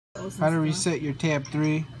How to reset your tab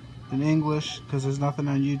 3 in English, because there's nothing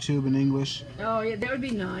on YouTube in English. Oh, yeah, that would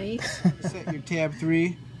be nice. Set your tab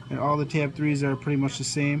 3, and all the tab 3s are pretty much the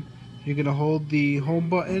same. You're going to hold the home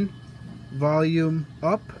button, volume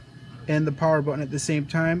up, and the power button at the same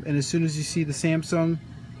time, and as soon as you see the Samsung,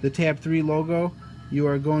 the tab 3 logo, you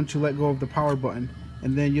are going to let go of the power button,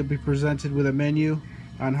 and then you'll be presented with a menu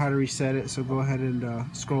on how to reset it. So go ahead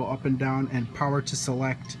and scroll up and down and power to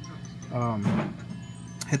select.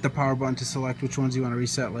 Hit the power button to select which ones you want to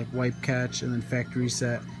reset, like wipe, catch, and then factory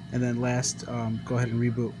reset, and then last go ahead and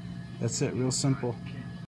reboot. That's it, real simple.